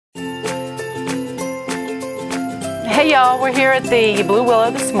Hey y'all, we're here at the Blue Willow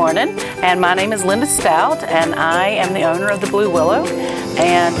this morning, and my name is Linda Stout, and I am the owner of the Blue Willow,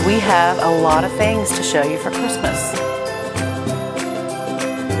 and we have a lot of things to show you for Christmas.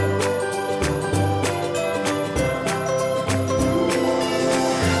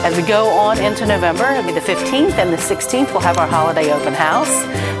 As we go on into November, it'll be the 15th and the 16th, we'll have our holiday open house.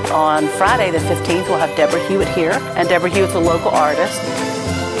 On Friday the 15th, we'll have Deborah Hewitt here, and Deborah Hewitt's a local artist.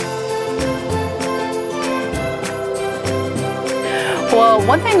 Well,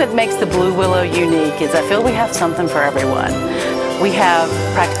 one thing that makes the Blue Willow unique is I feel we have something for everyone. We have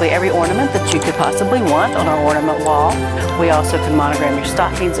practically every ornament that you could possibly want on our ornament wall. We also can monogram your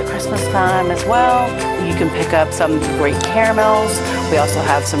stockings at Christmas time as well. You can pick up some great caramels. We also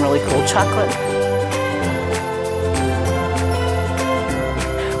have some really cool chocolate.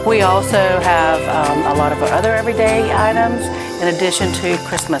 We also have a lot of our other everyday items in addition to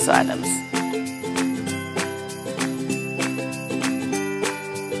Christmas items.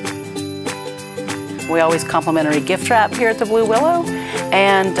 We always complimentary gift wrap here at the Blue Willow,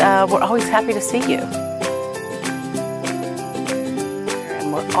 and we're always happy to see you.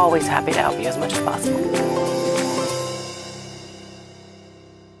 And we're always happy to help you as much as possible.